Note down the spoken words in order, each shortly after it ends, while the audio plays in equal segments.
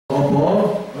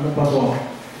Opo. Ano pa po?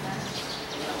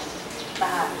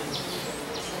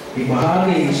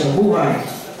 Ibahagi sa buhay.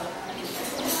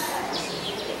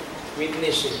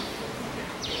 Witnessing.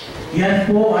 Yan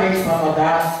po ay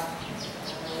pamagat.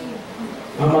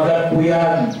 Pamagat po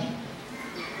yan.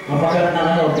 Pamagat ng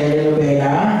ano,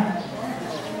 telenovela.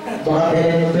 Baka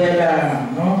telenovela,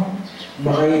 no?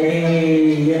 Baka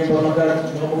yan pamagat,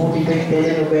 mabuti pa yung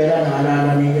telenovela,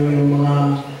 naalala ninyo yung mga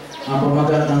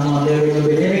pamagat ng mga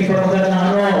telenovela. Yan yung pamagat ng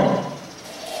ano?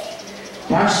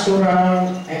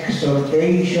 Pastoral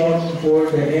exhortation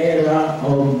for the era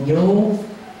of new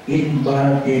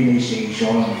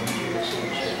evangelization.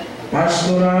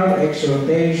 Pastoral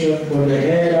exhortation for the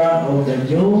era of the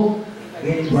new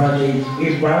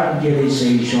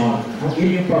evangelization. Yun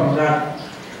yung pamagat.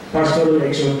 Pastoral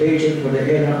exhortation for the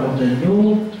era of the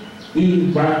new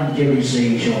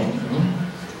evangelization.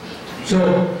 So,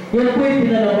 yan po yung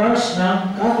pinalabas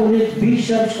ng Catholic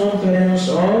Bishops' Conference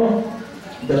of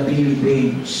the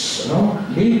Philippines.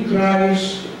 Live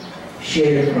Christ,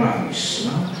 Share Christ.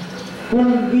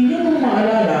 Kung inyo mo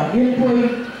maalala, yun po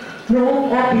ay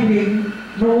noong opening,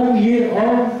 noong year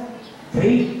of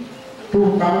faith,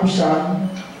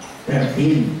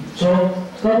 2013. So,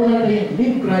 kamo natin,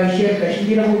 Live Christ, Share Christ,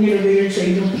 hindi na po nilagay yun sa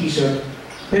inyong t-shirt,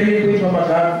 pero yun po yung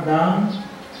pamagat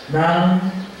ng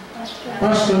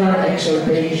pastoral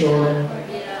exhortation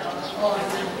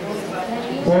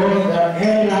for the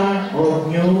era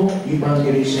of new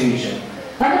evangelization.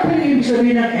 Ano po yung ibig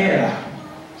sabihin ng era?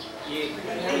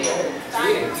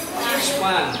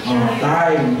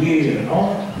 Time, year,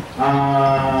 no?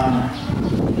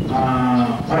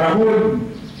 Panahon,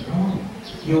 no?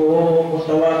 Yung kung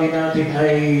tawagin natin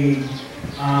ay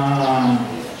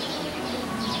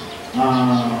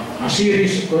a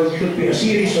series, or it should be a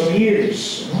series of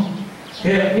years, no?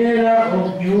 The era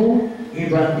of new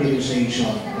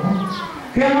evangelization, no?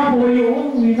 Kaya nga po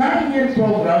yung 9-year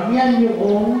program, yan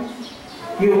yung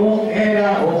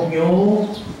era of new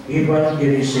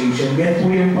evangelization. Yan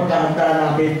po yung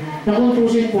paghahanda natin. Na kung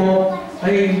tusin po,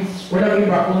 ay walang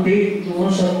iba kundi doon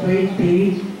sa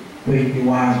 2021.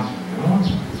 No?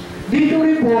 Dito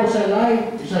rin po sa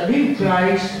Live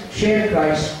Christ, Share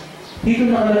Christ, dito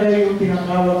nakalagay yung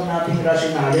tinatawag nating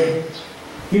rationale.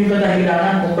 Yung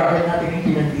kadahilanan kung bakit natin yung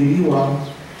pinagdiriwang.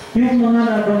 Yung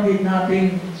mga nabanggit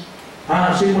nating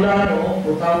simula noong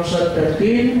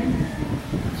 2013,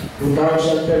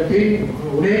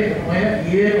 ulit,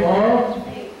 year of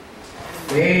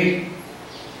faith.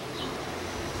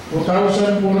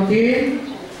 2014,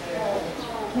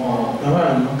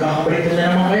 tama, magkakabalik na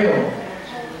naman kayo.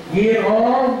 Year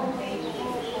of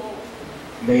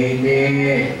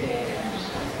baby.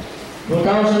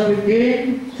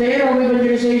 2015, sa year of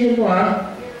evangelization po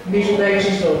hindi siya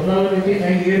diocese to. 2015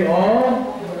 ay year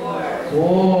of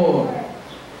 4.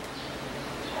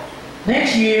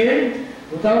 Next year,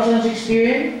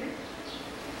 2016,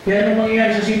 kaya anong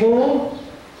mangyayari sa Cebu?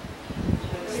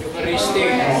 Eucharistic.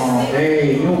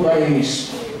 Okay,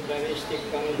 Eucharistic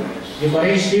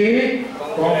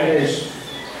Congress.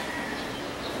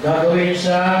 Gagawin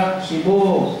sa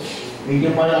Cebu.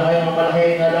 Medyo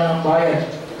malaki na lang ang bayad.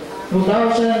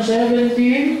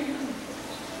 2017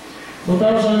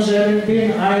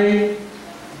 ay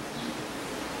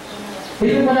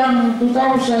ito pa lang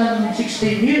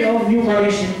 2016 year of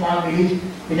Eucharistic family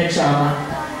pinagsama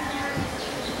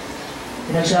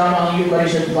ang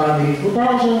Eucharistic family.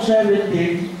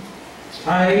 2017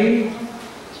 ay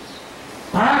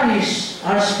parish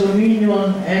as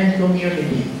communion and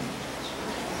community.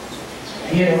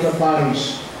 Year of the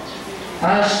parish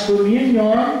as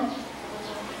communion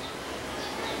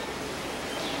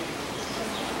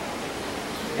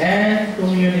and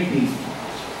community.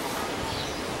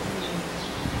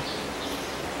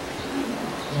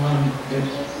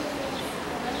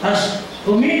 As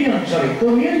communion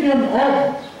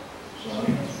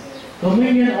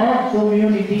of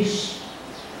communities.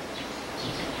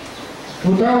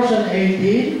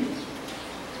 2018,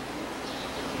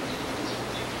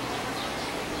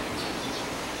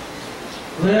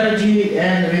 clergy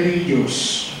and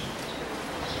religious.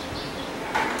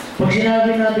 Pag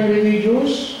sinabi natin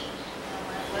religious,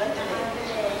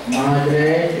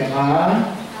 madre,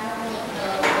 kaka,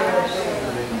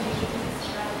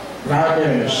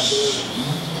 brothers.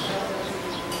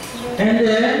 And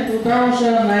then,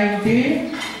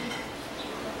 2019,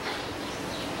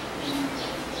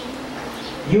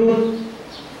 youth.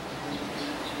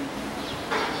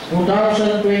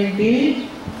 2020,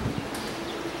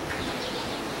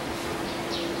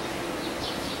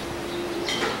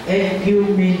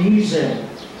 ecumenism.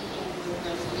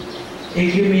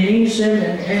 Ecumenism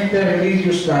and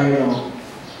interreligious dialogue.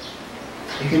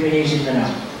 Ecumenism na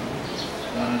lang.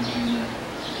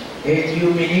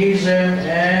 Ecumenism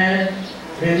and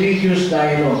religious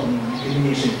dialogue.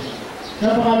 Ecumenism.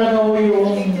 Napakalaga ko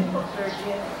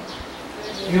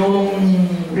yung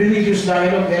religious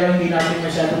dialogue, kaya hindi natin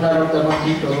masyadong naramdaman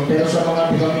dito. Pero sa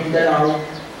mga Mindanao,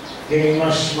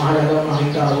 mas mahalagang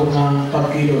makita ko ng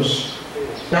pagkilos.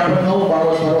 Dapat nga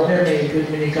bawat parokya may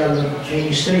ecumenical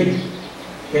ministry.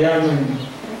 Kaya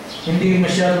hindi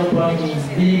masyado pang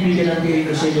binibigyan ng diin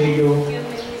kasi medyo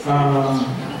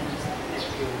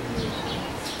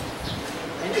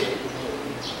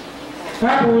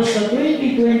tapos sa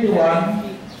 2021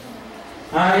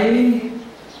 ay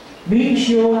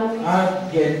Missio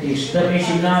ad Gentes, the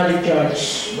missionary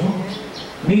church, no?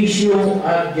 Missio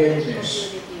ad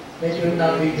Gentes. Medyo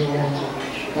namin yung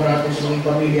parating sa mga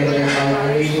pamilya kaya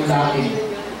kaya yung natin.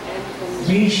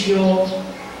 Missio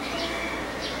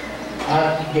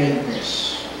ad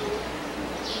Gentes.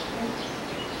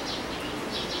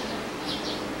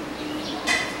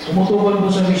 Umutukan po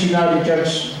sa missionary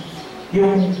church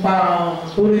yung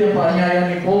tuloy na paanyaya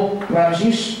ni Pope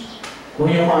Francis. Kung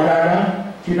yung maalala,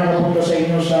 sinakapunta sa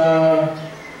inyo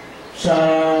sa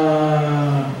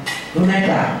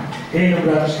Luneta, Quirino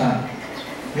Bradstan.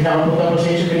 Pinakapunta po sa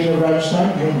inyo sa Quirino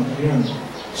Bradstan, yun,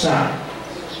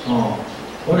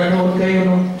 o nanood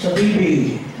kayo sa TV,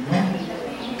 no?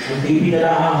 Sa TV na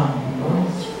lang, no?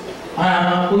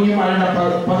 Kung yung maalala,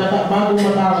 bago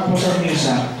matapos po sa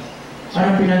misa,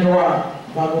 anong pinagawa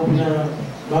bago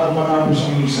matapos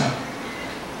ang misa?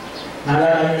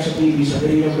 Naalala nyo sa TV, sa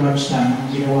Quirino Bradstan, ang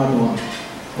ginawa doon.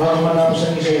 Bago matapos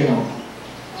ang misa yun,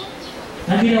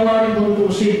 ang ginawa rin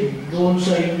tutusin doon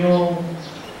sa inyong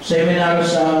seminar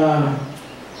sa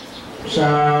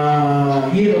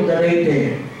Year of the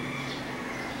Leyte.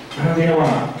 Anong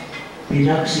ginawa?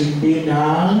 Pinagsindi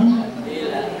ng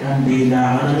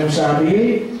kandila. Ano yung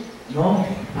sabi? No?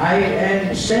 I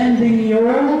am sending you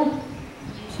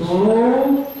to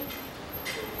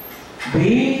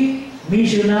be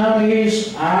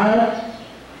missionaries at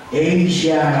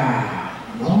Asia.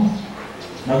 No?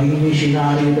 Naging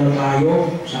missionary daw tayo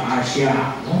sa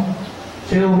Asia. No?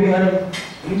 So we are,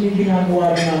 yun yung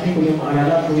ginagawa natin kung yung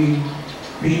maalala, kung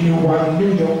binuwag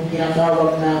nyo yung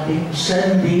tinatawag natin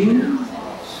sending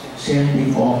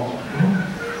off. No?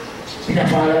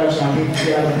 Pinapalala sa atin, we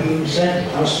are being sent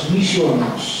as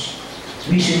missionaries.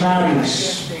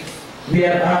 We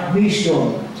are at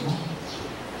mission. No?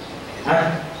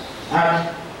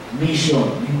 At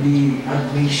mission, hindi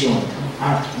admission.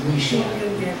 At mission.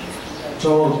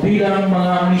 So, bilang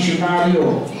mga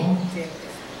misyonaryo, no?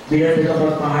 Bilang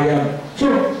nagkapagpahayag.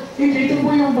 So, ito po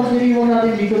yung pagdiriwang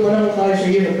natin dito pa lang tayo sa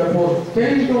Year of the Poor.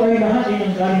 Pero ito ay lahat ay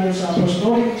nanggaling sa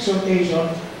apostolic exhortation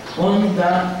on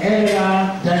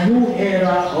the new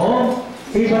era of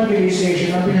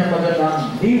evangelization na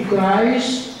pinapagatang Live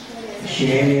Christ,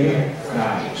 Share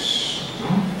Christ.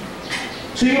 No?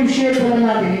 So, yung share pala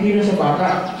natin, hindi na sa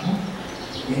bata. No?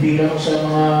 Hindi lang sa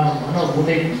mga,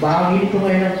 buti, bahagi ito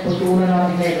ngayon ang pagtuunan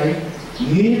natin ngayon ay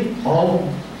Year of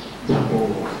the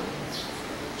Poor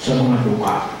sa mga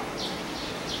lupa.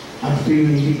 At ito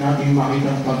yung hindi natin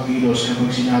makita ang pagkilos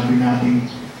kapag sinabi natin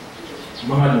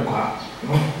mga luka.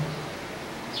 No?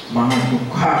 Mga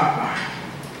luka.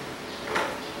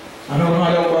 Ano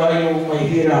nga daw ba yung may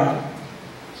hirap?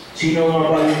 Sino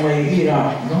nga ba yung may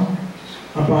hirap? No?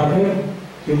 Kapag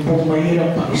yung pong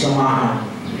mahirap pakisamahan.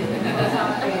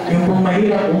 Yung pong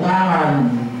mahirap utangan.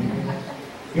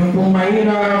 Yung pong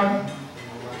mahirap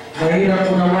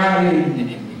unawain.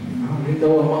 Ito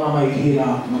ang mga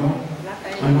mahirap. No?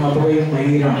 Ano nga ba yung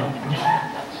mahirap?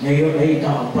 Ngayon ay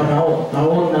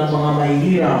taon ng mga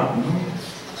mahirap.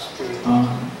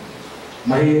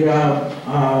 Mahirap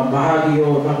bahagi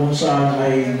o na kung saan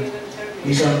ay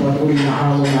isang patuloy na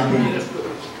hamon natin.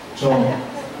 So,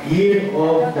 Year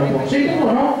of the Poor. So ito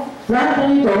po, no? Lahat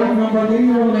po ito, ng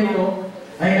pagdiriwang na ito,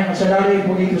 ay nakasalalay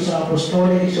po dito sa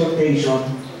apostolic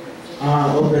exhortation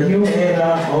of the new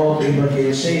era of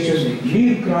evangelization.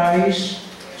 Live Christ,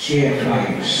 Share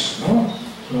Christ. No?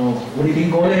 So, ulitin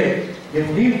ko ulit.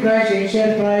 Yung Live Christ and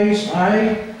Share Christ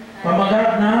ay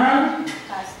pamagat ng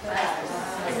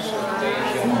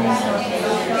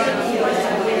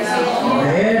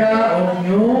era of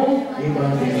new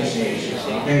evangelization.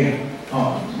 Okay.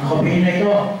 Nakabihin na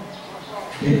ito.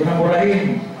 Hindi ko na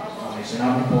murahin. Okay,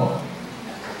 salamat po.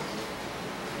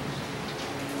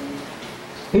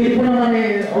 Hindi po naman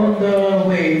on the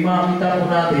way, makakita po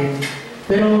natin.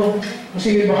 Pero,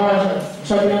 kasi baka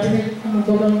sabi natin, ano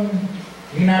ba bang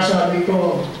hinasabi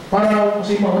ko? Para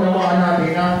kasi maunawaan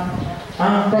natin na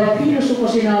ang pagkilos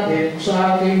kasi natin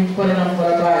sa ating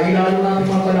pananampalataya, lalo natin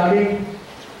mga palalim.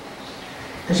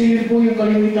 Kasi yun po yung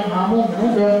kalimitang hamon.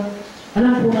 No?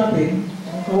 Alam po natin,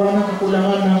 ang kawa ng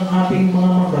kakulangan ng ating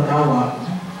mga manggagawa,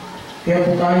 kaya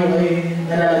po tayo ay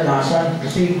nalalagasan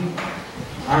kasi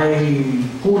ay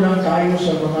kulang tayo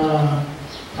sa mga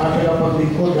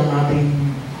tagapaglingkod ng ating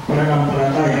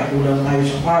pananampalataya. Kulang tayo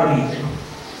sa pari,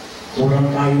 kulang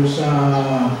tayo sa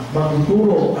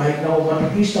magtuturo, kahit na o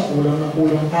katekista,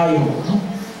 kulang tayo. No?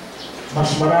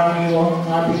 Mas marami yung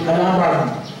ating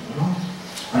kalaban. No?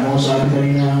 Ano sabi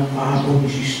kanina kahapon ni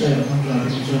sister, no?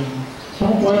 Sabi ko sa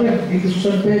Father, dito sa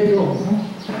San Pedro, no?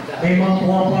 May mga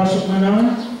pumapasok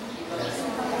na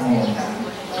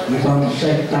ibang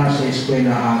sekta sa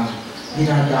eskwelahan,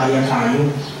 dinadaya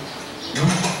tayo. No?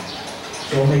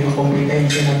 So may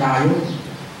kompetensya na tayo.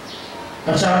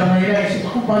 At sabi na nila,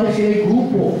 ako pala sila yung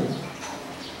grupo.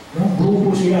 No?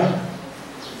 Grupo sila.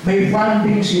 May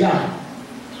funding sila.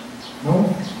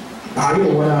 No? Tayo,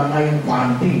 wala tayong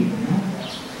funding. No?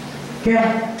 Kaya,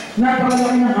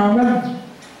 napakalaki ng amal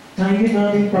na hindi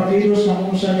natin pakilos na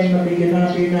kung saan ay nabigyan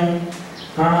natin ng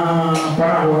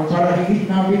panahon para higit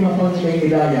natin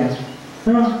mapagkailaya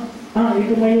na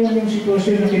ito ngayon yung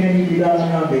sitwasyon na kinanibilangan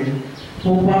natin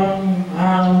upang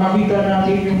makita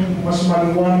natin yung mas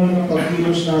maliwanag ng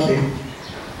pagkilos natin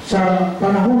sa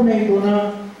panahon na ito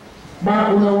na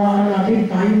maunawaan natin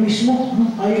tayo mismo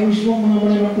mga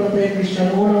mananampalatayang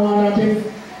Kristiyano, unawaan natin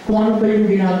kung ano ba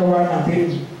yung ginagawa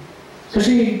natin.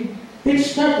 Kasi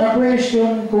it's not a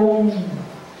question kung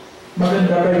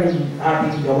maganda ba yung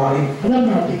ating gawain. Alam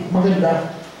natin,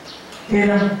 maganda.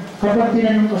 Kaya kapag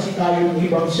tinanong kasi tayo ng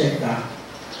ibang sekta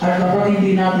at kapag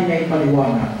hindi natin ay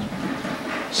paliwanag,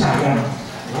 sayang.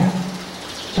 No?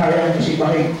 Sayang kasi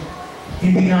bakit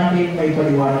hindi natin may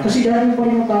paliwanag. Kasi dahil pa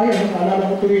rin tayo,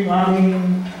 naalala ko ito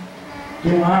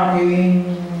yung aking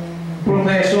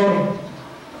professor,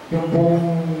 yung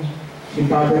pong si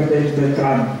Father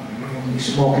Beltran, yung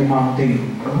Smoky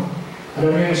Mountain. No?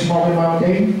 Alam niyo yung Smoky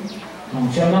Mountain?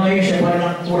 Siya nga ngayon, siya pa rin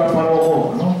ang pura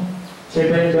paroko, no? Si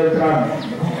Beltran. No?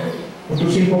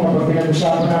 Utusin ko kapag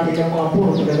pinag-usapan natin ng mga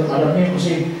puro, talagang alam niyo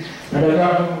kasi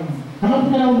talagang hanap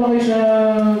na lang ba kayo sa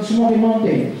Smoky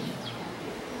Mountain?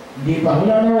 Hindi pa.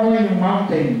 Wala na ako ngayon yung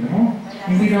mountain, no?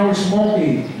 Hindi na ako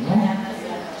smoky, no?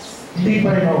 Hindi pa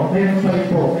rin ako. Meron pa rin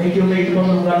po. Medyo may ibang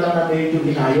lugar lang na medyo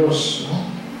inayos,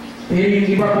 no? Pero yung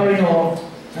iba pa rin ako,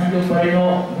 nandun pa rin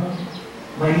ako, no?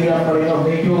 Mahirap pa rin ako.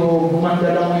 Medyo gumanda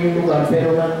lang yung lugar, pero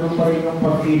nandun pa rin yung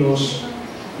pagkilos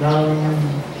ng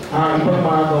ibang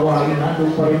mga gawain.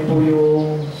 Nandun pa rin po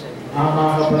yung mga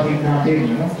kapatid natin,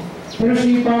 no? Pero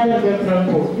si Father Beltran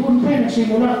po, doon pa yung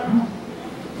nagsimula. No?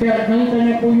 Kaya nakita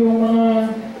niya po yung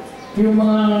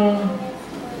mga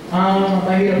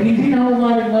mahirap. Hindi na ako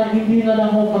hindi na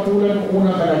lang ako katulad ng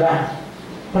una talaga.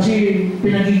 Kasi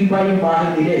pinagigiba yung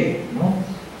bahay nila eh. No?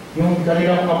 Yung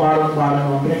kanilang mga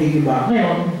barang-barang pinagigiba.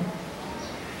 Ngayon,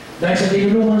 dahil sa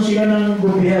tinulungan sila ng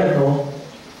gobyerno,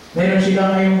 meron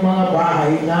sila ngayong mga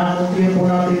bahay na kung po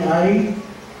natin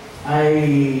ay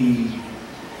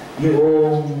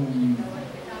yung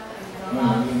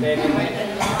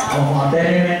mga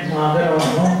tenement, mga gano'n,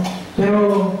 no? Pero,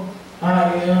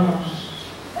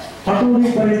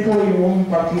 patuloy pa rin po yung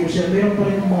pag-iusap. Meron pa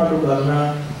rin yung mga lugar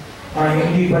na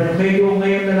hindi pa rin. Medyo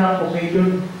ngayon na lang po,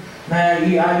 medyo na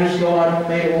iayos gawa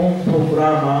ng mayroong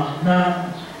programa na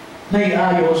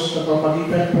naiayos sa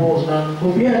pamagitan po ng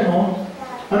gobyerno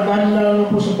at lalo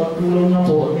po sa pagtulong na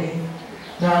po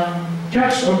ng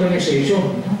church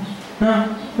organization. No?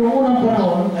 Na noong unang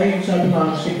panahon ay sabi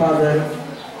nga si Father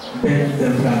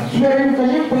Beltran. Pero yung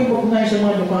kanyang pag-ipagnay sa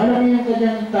mga lupa, alam niyo yung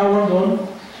kanyang tawag doon,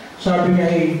 sabi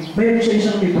niya ay, mayroon sa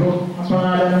isang libro, ang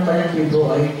pangalan ng kanyang libro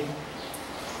ay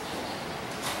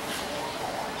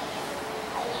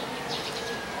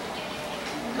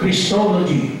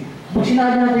Christology. Pag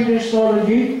sinabi natin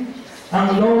Christology,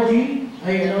 ang logy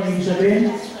ay ano ibig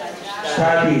sabihin?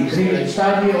 Study.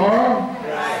 Study of?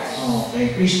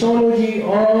 Okay. Christology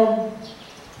of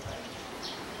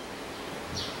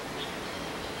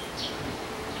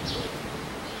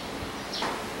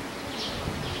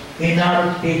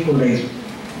inarticulate.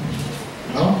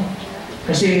 No?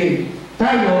 Kasi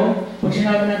tayo, pag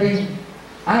sinabi natin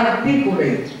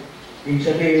articulate, ibig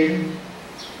sabihin,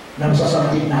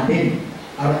 nagsasabit natin,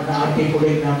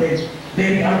 na-articulate natin.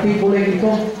 Then, articulate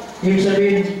ito, ibig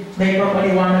sabihin, na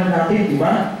ipapaliwanag natin, di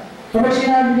ba? Kapag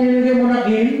sinabi nilagay mo ng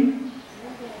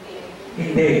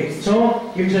hindi. So,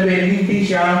 ibig sabihin, hindi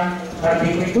siya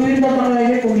articulate. Kung yun ba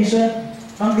pakalaga, kung isa,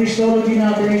 ang Christology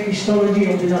natin ay Christology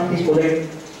of inarticulate.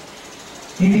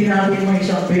 Hindi natin may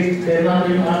isang faith, pero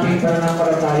natin yung ating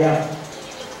pananampalataya.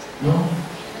 No?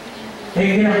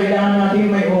 Kaya kinakailangan natin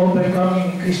may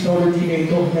overcoming Christology na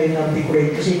ito na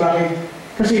inarticulate. Kasi bakit?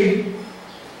 Kasi,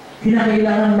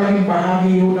 kinakailangan maging bahagi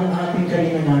yun ng ating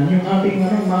kalinangan, yung ating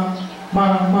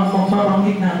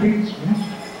mabanggit natin.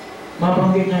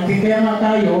 Mabanggit natin. Kaya nga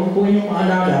tayo, kung yung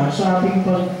maalala sa ating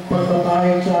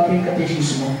pagpapayag sa ating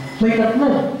katechismo, may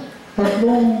tatlong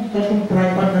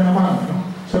tripod na naman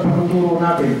sa pagtuturo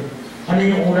natin. Ano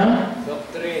yung una?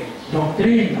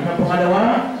 Doctrine. Ano pangalawa?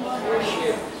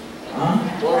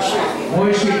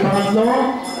 Worship. Pangatlo?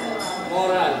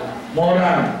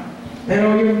 Moral.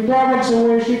 Pero yung tawag sa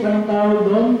worship, anong tawag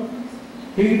doon?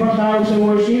 Yung ibang tawag sa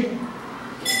worship?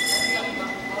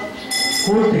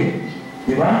 Cultic.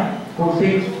 Diba?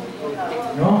 Cultic.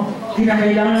 No?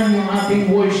 Kinakailangan yung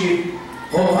ating worship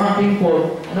o ating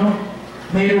cult,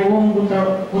 mayroong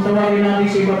kung tawagin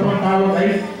natin sa iba pang tawag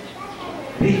ay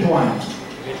ritual.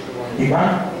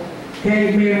 Diba?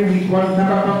 Kaya mayroong ritual,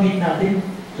 napapanggit natin.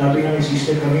 Sabi ng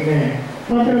sister kami kaya,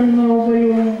 Father, ano ba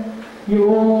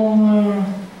yung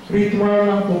ritual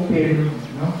ng kumpir?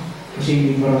 No? Kasi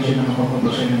hindi ko rin siya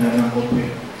nakapapabasa na ng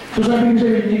kumpir. So sabi ko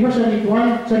sa'yo, di ba sa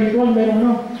ritual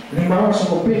meron halimbawa sa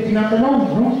kumpir,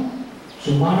 tinatanong,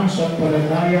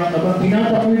 sumasampalataya ka ba?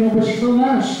 Tinatapoy mo ba si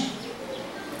Tomas?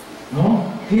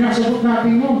 No? Tinasagot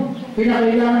natin yun.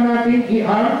 Pinakailangan natin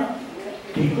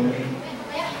i-articulate.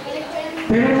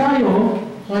 Pero tayo,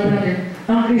 sabi natin,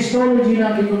 ang Christology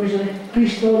natin,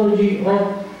 Christology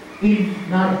of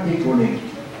inarticulate.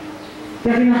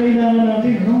 Kaya kinakailangan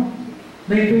natin,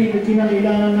 na ito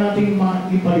kinakailangan natin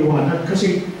ipaliwanag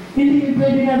kasi hindi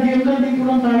pwede natin yung dito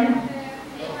lang tayo.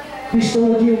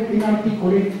 Christology of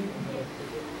inarticulate.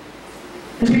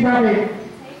 Kasi bakit?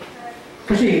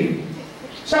 Kasi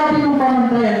sa ating ng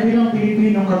pamantayan bilang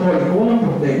Pilipinong Katoliko, walang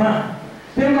problema.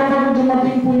 Pero kapag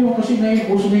dumating po yung kasi ngayon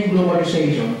uso na yung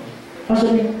globalization,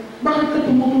 sabi, bakit ka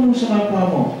tumutulong sa kapwa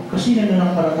mo? Kasi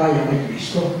nananampalataya kay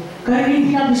Kristo. Kaya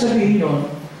hindi natin sabihin yun,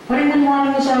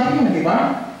 maniwala na sa atin yun, di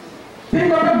ba? Pero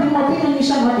kapag dumating ang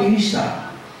isang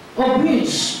ateista, of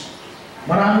which,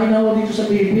 marami na ho dito sa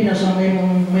Pilipinas na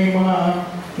may mga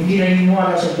hindi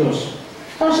naniniwala sa Diyos.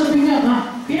 Tapos sabi niya,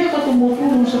 kaya ka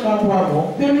tumutulong sa kapwa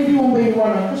mo, pero hindi mo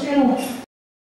maniwala. Kasi